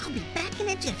do. I'll be back in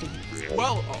a jiffy.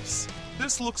 Well, Us,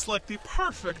 this looks like the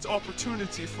perfect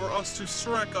opportunity for us to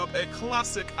strike up a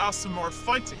classic Aasimar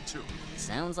fighting tune.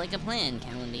 Sounds like a plan,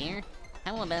 Calendir.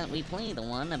 How about we play the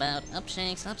one about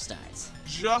Upshanks Upstarts?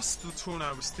 Just the tune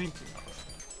I was thinking of.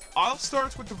 I'll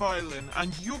start with the violin,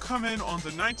 and you come in on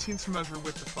the 19th measure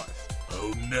with the fife.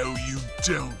 Oh no you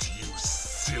don't, you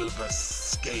silver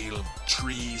scale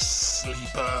tree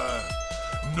sleeper.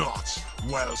 Not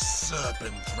while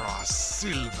Serpenthra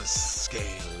Silver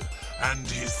Scale and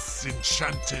his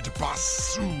enchanted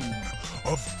bassoon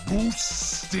of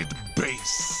boosted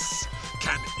bass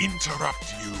can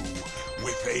interrupt you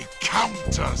with a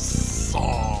counter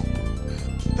song.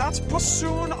 That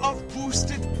bassoon of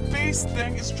boosted bass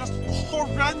thing is just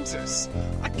horrendous.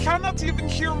 I cannot even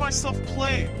hear myself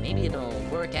play. Maybe it'll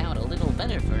work out a little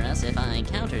better for us if I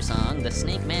countersong the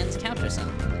Snake Man's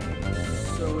countersong.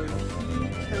 So if he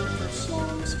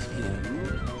countersongs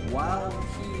him while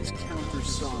he's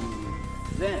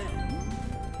countersonging them,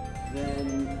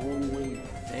 then only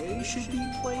they should be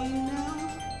playing now?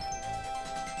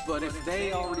 But if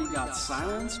they already got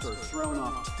silenced or thrown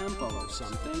off tempo or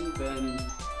something, then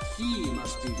he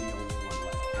must be the only one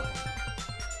left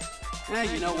playing.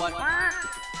 Hey, you know what?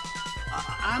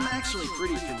 I'm actually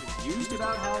pretty confused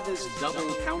about how this double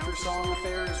countersong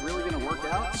affair is really going to work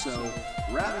out, so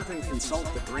rather than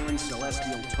consult the grand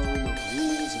celestial tome of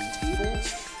rules and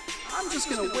tables, I'm just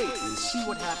going to wait and see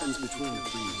what happens between the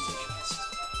three musicians.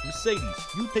 Mercedes,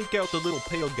 you take out the little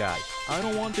pale guy. I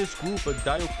don't want this group of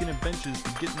Dialkin adventures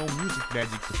to get no music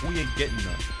magic if we ain't getting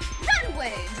none. Run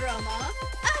away, drummer!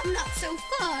 I'm not so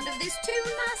fond of this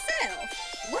tune myself.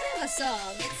 Whatever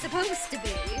song it's supposed to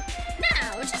be.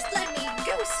 Now, just let me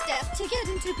go step to get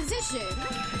into position.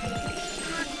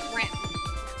 Oh, crap.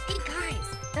 Hey, guys,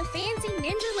 the fancy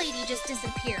ninja lady just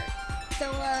disappeared.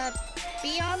 So,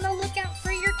 be on the lookout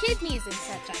for your kidneys and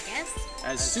such, I guess.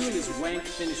 As soon as Wank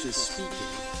finishes speaking,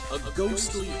 a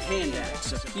ghostly hand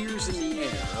axe appears in the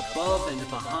air above and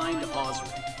behind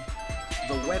Osric.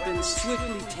 The weapon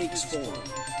swiftly takes form,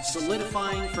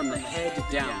 solidifying from the head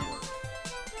downward.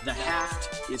 The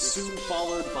haft is soon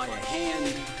followed by a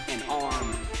hand, an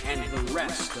arm, and the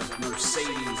rest of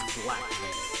Mercedes' black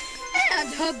veil.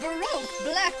 And her baroque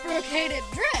black brocaded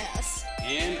dress.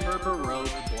 And her baroque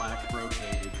black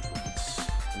brocaded dress.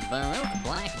 Baroque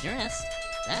black dress?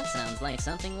 That sounds like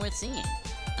something worth seeing.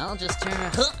 I'll just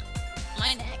turn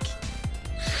my neck.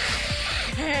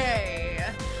 Hey,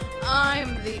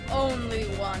 I'm the only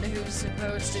one who's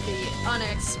supposed to be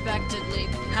unexpectedly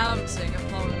pouncing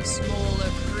upon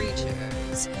smaller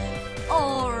creatures.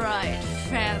 All right,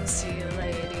 fancy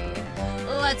lady.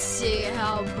 Let's see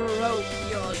how baroque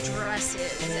your dress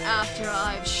is after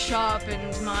I've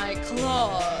sharpened my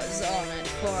claws on it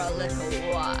for a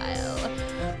little while.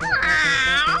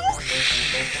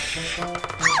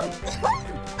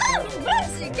 Oh,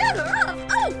 mercy, get her off!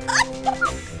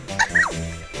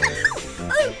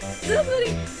 Oh,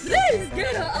 somebody, please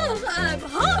get her off! I'm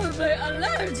horribly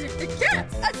allergic to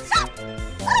cats!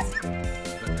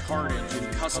 The carnage and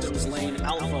Customs Lane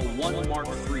Alpha-1 Mark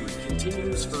III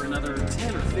continues for another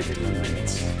 10 or 15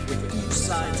 minutes, with each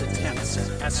side's attempts at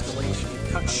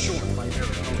escalation cut short by their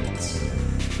opponents.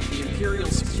 The Imperial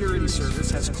Security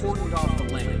Service has cordoned off the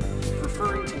lane,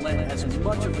 preferring to let as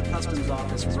much of the customs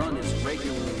office run as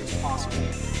regularly as possible,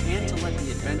 and to let the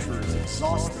adventurers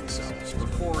exhaust themselves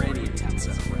before any attempts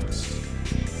at arrest.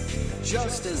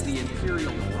 Just as the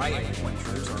Imperial riot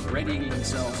adventurers are readying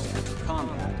themselves to enter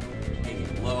combat, a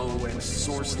low and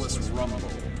sourceless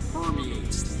rumble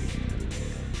permeates the air.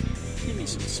 Give me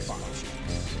some spot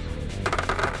checks.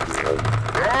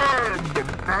 I'm the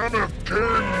Mammoth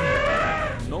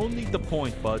King! No need to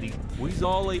point, buddy. We's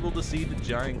all able to see the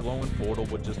giant glowing portal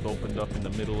what just opened up in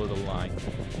the middle of the line.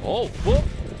 Oh, whoop!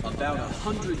 About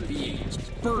 100 beings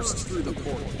burst through the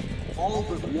portal, all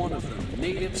but one of them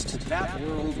natives to that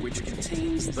world which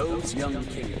contains those young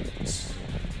kingdoms.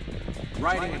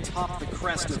 Riding atop the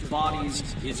crest of bodies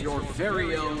is your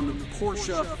very own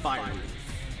Portia Fireleaf.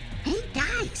 Hey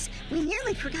guys, we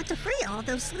nearly forgot to free all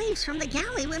those slaves from the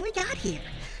galley when we got here.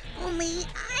 Only,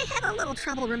 I had a little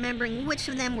trouble remembering which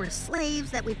of them were slaves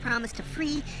that we promised to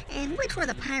free and which were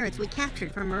the pirates we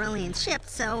captured from Morellian's ship,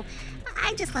 so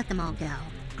I just let them all go.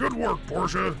 Good work,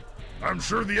 Portia. I'm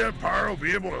sure the Empire will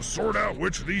be able to sort out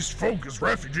which of these folk is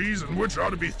refugees and which ought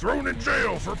to be thrown in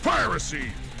jail for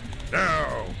piracy.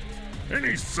 Now,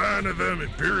 any sign of them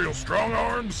Imperial strong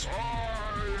arms? So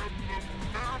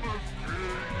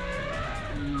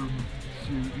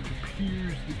it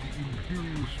appears that the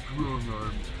Imperial strong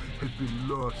arms have been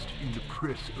lost in the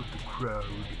press of the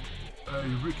crowd. I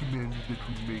recommend that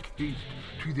we make haste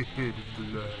to the head of the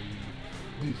line.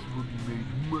 This will be made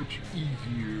much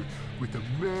easier with a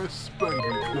mass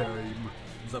spider climb.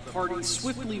 The party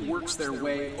swiftly works their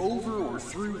way over or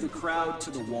through the crowd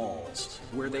to the walls,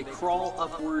 where they crawl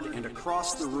upward and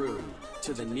across the room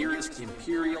to the nearest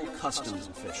Imperial customs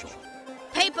official.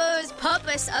 Papers,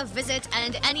 purpose of visit,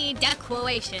 and any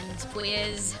declarations,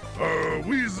 please.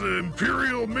 We's the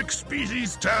Imperial Mixed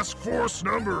Species Task Force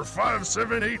number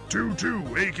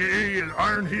 57822, aka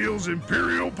Iron Heel's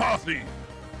Imperial Pothy.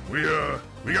 We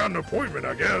got an appointment,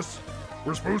 I guess.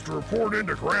 We're supposed to report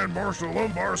into Grand Marshal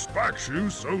Lumbar Spike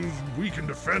Shoe so we can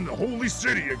defend the Holy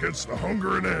City against the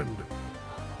Hunger and End.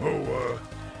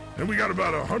 And we got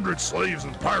about 100 slaves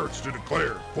and pirates to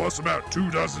declare, plus about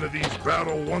 24 of these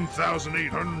Battle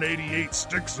 1,888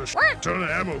 sticks of ton of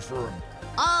ammo for them.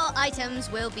 All items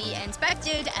will be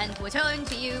inspected and returned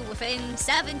to you within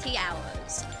 70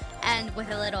 hours. And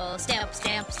with a little stamp,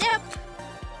 stamp, stamp,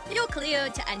 you're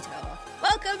cleared to enter.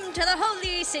 Welcome to the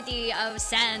holy city of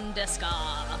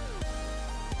Sandaskar.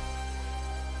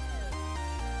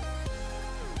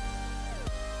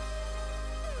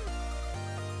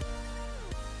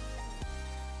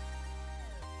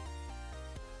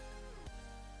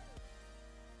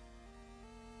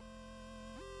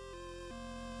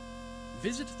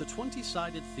 Visit the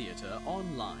 20-Sided Theater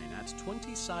online at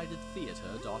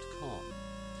 20sidedtheater.com.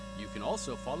 You can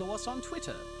also follow us on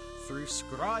Twitter through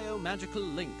scryo-magical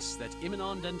links that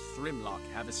Imanond and Thrimlock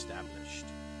have established.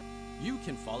 You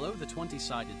can follow the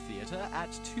 20-Sided Theater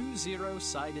at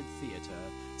 20-Sided Theater,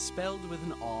 spelled with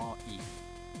an R-E.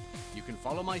 You can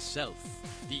follow myself,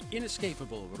 the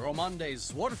inescapable Romande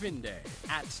Zwarvinde,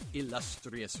 at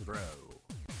Illustrious Row.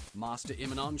 Master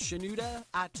Imanon Shinuda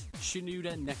at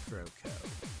Shinuda Necroco.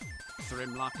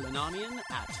 Thrimlock Lenanian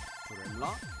at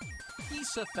Thrimlock.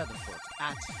 Issa Featherfoot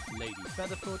at Lady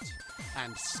Featherfoot.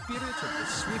 And Spirit of the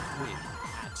Swift Wind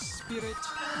at Spirit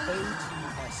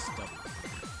OTSW.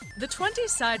 The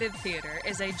 20-Sided Theater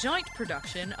is a joint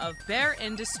production of Bear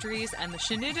Industries and the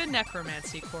Shinuda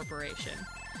Necromancy Corporation.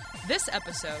 This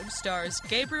episode stars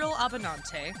Gabriel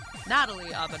Abenante,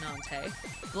 Natalie Abenante,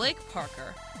 Blake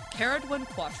Parker, Caradwin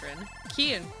Quatrin,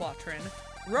 Kian Quatrin,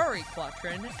 Rory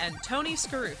Quatrin, and Tony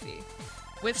Scarufi.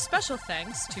 With special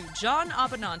thanks to John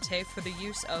Abenante for the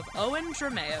use of Owen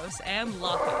Drameos and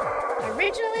Lockett.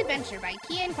 Original adventure by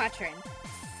Kian Quatrin.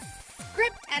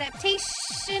 Script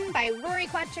adaptation by Rory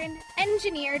Quatrin.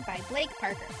 Engineered by Blake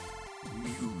Parker.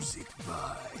 Music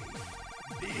by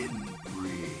Ben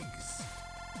Briggs,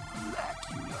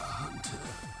 Blackula Hunter,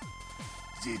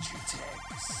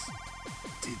 Digitex,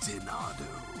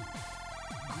 Ditinado,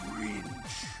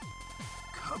 Grinch,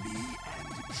 Cubby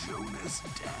and Jonas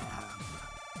Dam,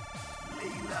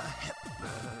 Layla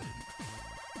Hepburn,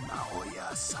 Naoya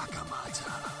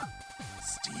Sakamata,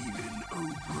 Stephen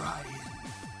O'Brien,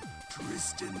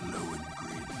 Tristan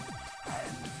Lohengrin,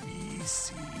 and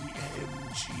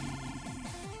VCMG.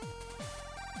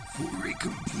 For a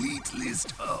complete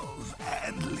list of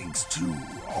and links to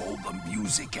all the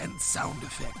music and sound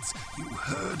effects you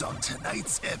heard on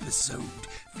tonight's episode,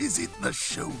 visit the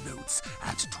show notes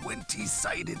at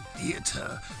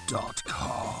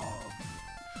 20sidedtheater.com.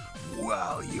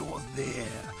 While you're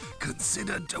there,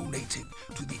 consider donating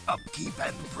to the upkeep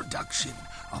and production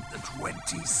of the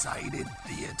 20-Sided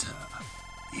Theater.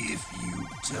 If you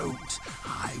don't,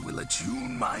 I will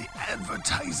attune my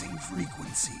advertising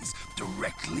frequencies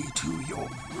directly to your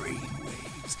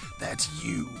brainwaves, that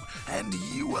you, and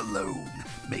you alone,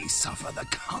 may suffer the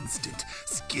constant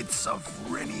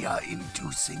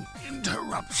schizophrenia-inducing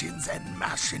interruptions and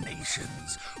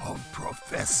machinations of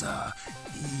Professor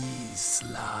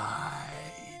E-Slide.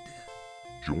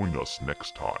 Join us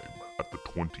next time at the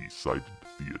 20-Sided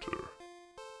Theater.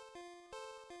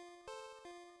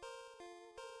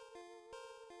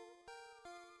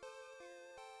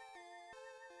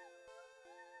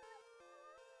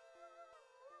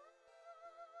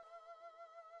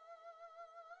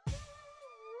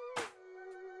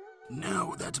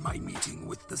 Now that my meeting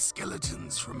with the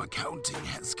skeletons from accounting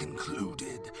has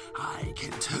concluded, I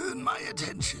can turn my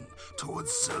attention towards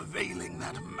surveilling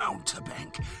that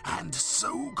mountebank and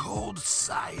so-called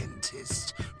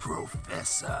scientist,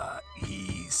 Professor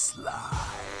E-Slide.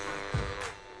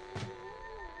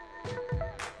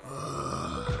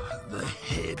 The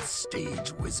head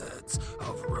stage wizards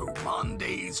of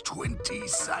Romande's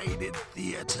 20-Sided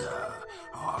Theater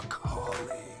are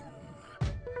calling.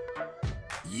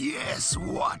 Yes,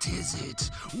 what is it?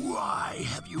 Why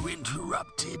have you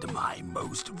interrupted my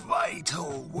most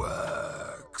vital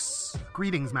works?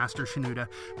 Greetings, Master Shinuda.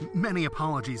 Many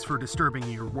apologies for disturbing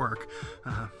your work.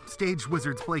 Stage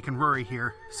Wizards Blake and Rory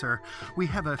here, sir. We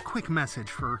have a quick message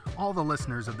for all the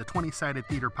listeners of the 20-Sided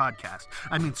Theater podcast.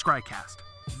 Scrycast.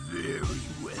 Very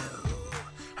well.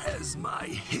 As my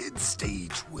head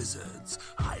stage wizards,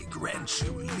 I grant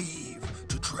you leave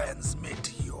to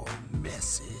transmit your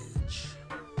message.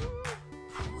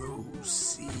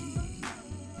 Proceed.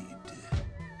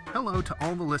 Hello to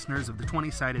all the listeners of the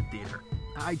 20-Sided Theater.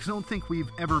 I don't think we've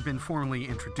ever been formally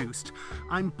introduced.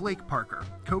 I'm Blake Parker,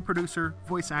 co-producer,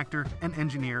 voice actor, and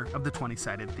engineer of the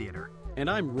 20-Sided Theater. And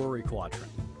I'm Rory Quatrin,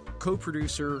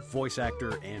 co-producer, voice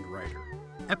actor, and writer.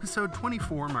 Episode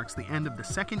 24 marks the end of the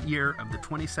second year of the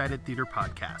 20-Sided Theater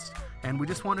podcast, and we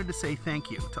just wanted to say thank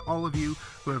you to all of you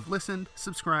who have listened,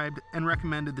 subscribed, and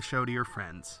recommended the show to your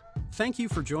friends. Thank you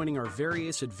for joining our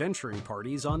various adventuring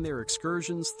parties on their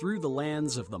excursions through the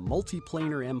lands of the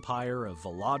multiplanar empire of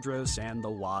Valadros and the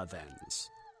Wavens.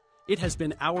 It has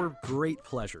been our great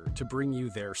pleasure to bring you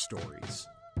their stories.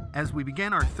 As we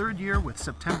begin our third year with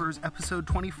September's episode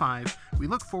 25, we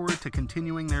look forward to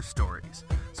continuing their stories.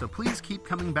 So please keep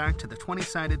coming back to the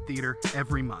 20-Sided Theater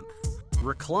every month.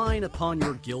 Recline upon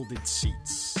your gilded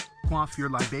seats. Quaff your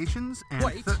libations and...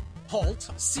 Wait,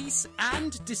 halt, cease,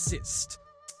 and desist.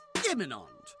 Imminent,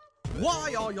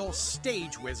 why are your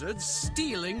stage wizards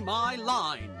stealing my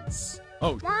lines?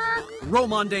 Oh,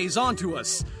 Romande's onto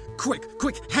us. Quick,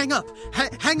 hang up.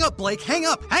 Hang up, Blake, hang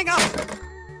up.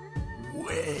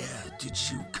 Where did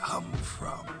you come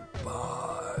from,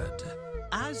 Bard?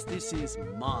 As this is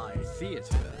my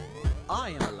theater,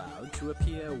 I am allowed to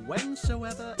appear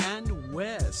whensoever and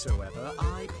wheresoever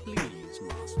I please,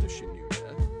 Master Shinuda.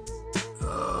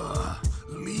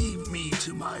 Leave me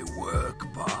to my work,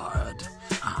 Bard.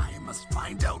 I must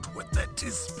find out what that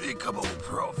despicable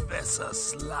Professor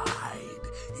Slide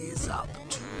is up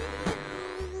to.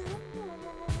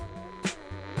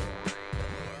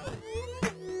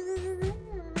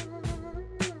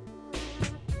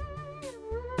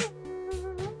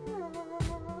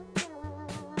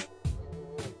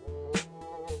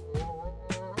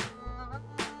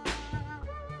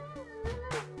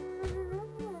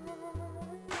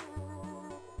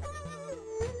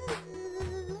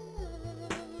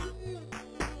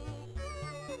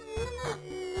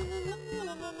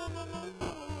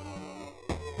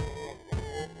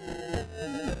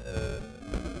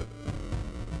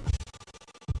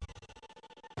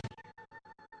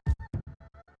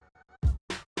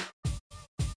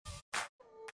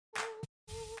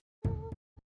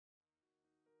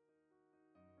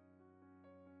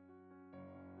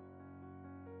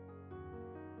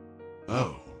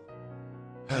 Oh,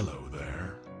 hello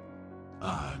there.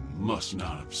 I must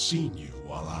not have seen you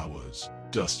while I was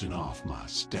dusting off my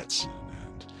Stetson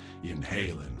and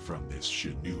inhaling from this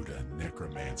Shinuda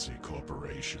Necromancy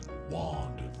Corporation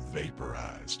wand of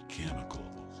vaporized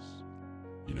chemicals.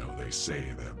 You know, they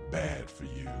say they're bad for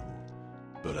you,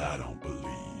 but I don't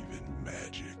believe in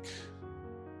magic.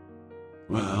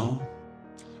 Well,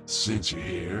 since you're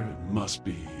here, it must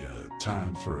be a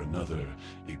time for another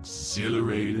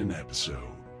exhilarating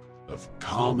episode of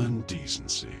Common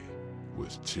Decency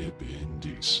with Tip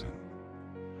Indecent,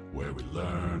 where we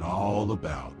learn all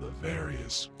about the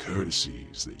various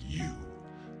courtesies that you,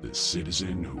 the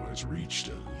citizen who has reached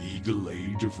a legal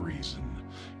age of reason,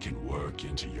 can work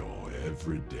into your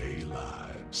everyday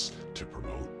lives to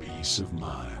promote peace of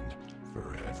mind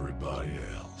for everybody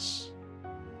else.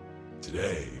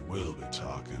 Today, we'll be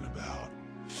talking about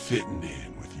fitting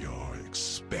in with your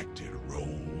expected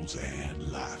roles and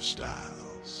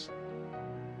lifestyles.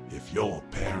 If your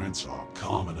parents are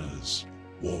commoners,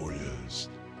 warriors,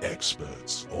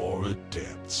 experts, or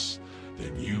adepts,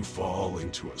 then you fall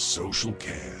into a social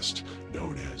caste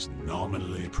known as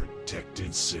nominally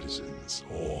protected citizens,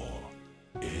 or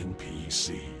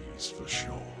NPCs for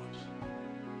short.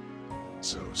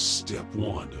 So step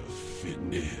one to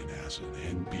fitting in as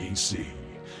an NPC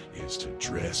is to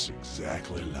dress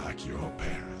exactly like your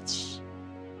parents.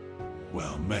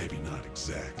 Well, maybe not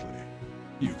exactly.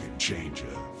 You can change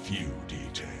a few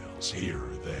details here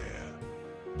or there,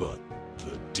 but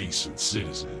the decent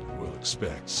citizen will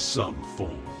expect some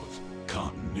form of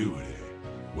continuity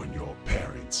when your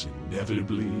parents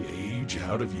inevitably age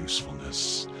out of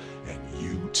usefulness and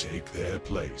you take their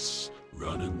place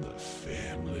running the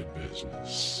family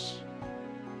business.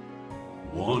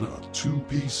 One or two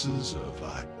pieces of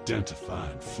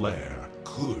identifying flair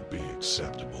could be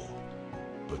acceptable,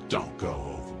 but don't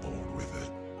go overboard with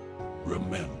it.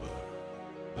 Remember,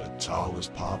 the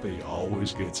tallest poppy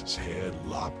always gets his head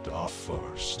lopped off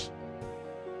first.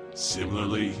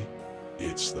 Similarly,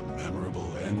 it's the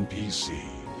memorable NPC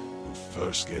who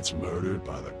first gets murdered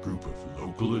by the group of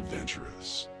local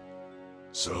adventurers.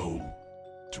 So,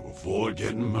 to avoid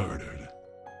getting murdered,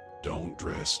 don't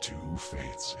dress too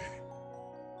fancy.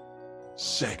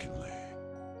 Secondly,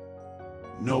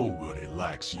 nobody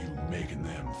likes you making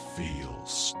them feel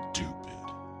stupid.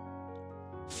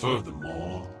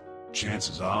 Furthermore,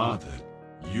 chances are that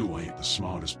you ain't the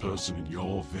smartest person in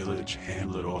your village,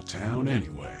 hamlet, or town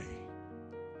anyway.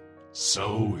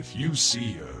 So if you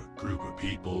see a group of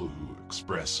people who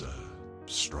express a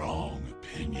strong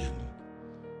opinion,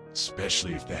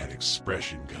 especially if that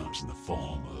expression comes in the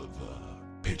form of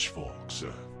pitchforks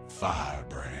or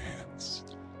firebrands,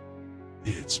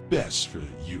 it's best for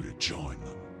you to join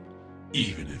them,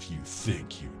 even if you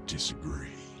think you disagree.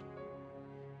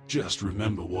 Just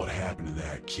remember what happened to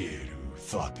that kid who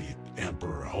thought the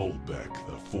Emperor Holbeck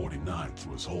the 49th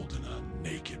was holding a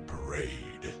naked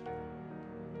parade.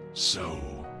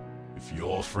 So, if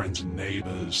your friends and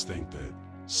neighbors think that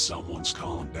someone's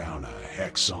calling down a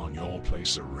hex on your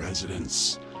place of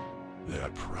residence, they're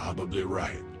probably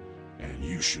right, and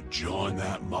you should join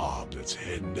that mob that's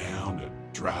heading down to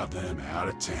drive them out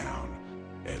of town,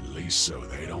 at least so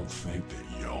they don't think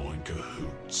that you're in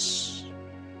cahoots.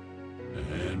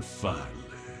 And finally,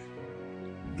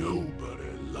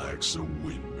 nobody likes a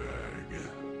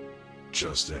windbag.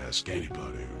 Just ask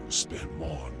anybody who spent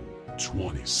more than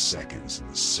 20 seconds in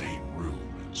the same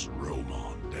room as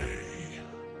Romon Day.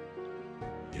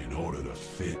 In order to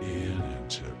fit in and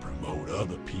to promote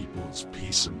other people's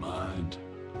peace of mind,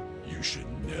 you should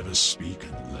never speak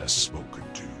unless spoken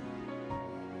to.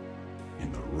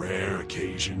 In the rare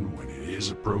occasion when it is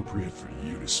appropriate for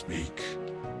you to speak,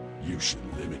 you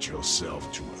should limit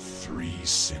yourself to a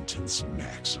 3-sentence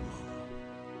maximum.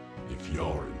 If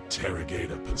your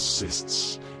interrogator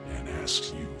persists and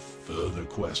asks you further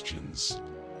questions,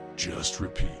 just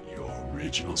repeat your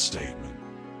original statement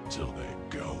till they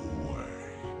go away.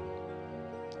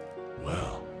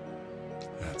 Well,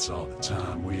 that's all the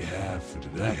time we have for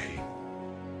today,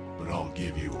 but I'll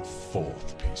give you a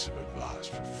fourth piece of advice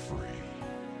for free.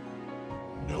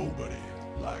 Nobody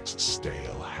likes a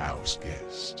stale house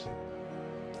guest,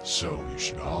 so you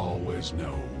should always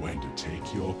know when to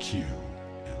take your cue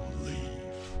and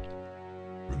leave.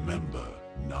 Remember,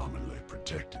 nominally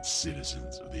protected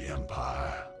citizens of the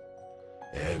Empire,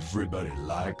 everybody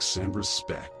likes and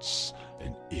respects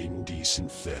an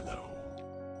indecent fellow.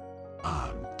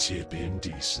 I'm Tip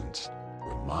Indecent,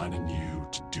 reminding you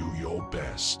to do your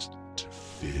best to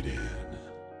fit in,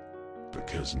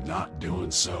 because not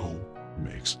doing so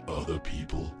makes other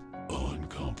people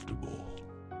uncomfortable.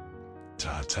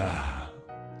 Ta-ta.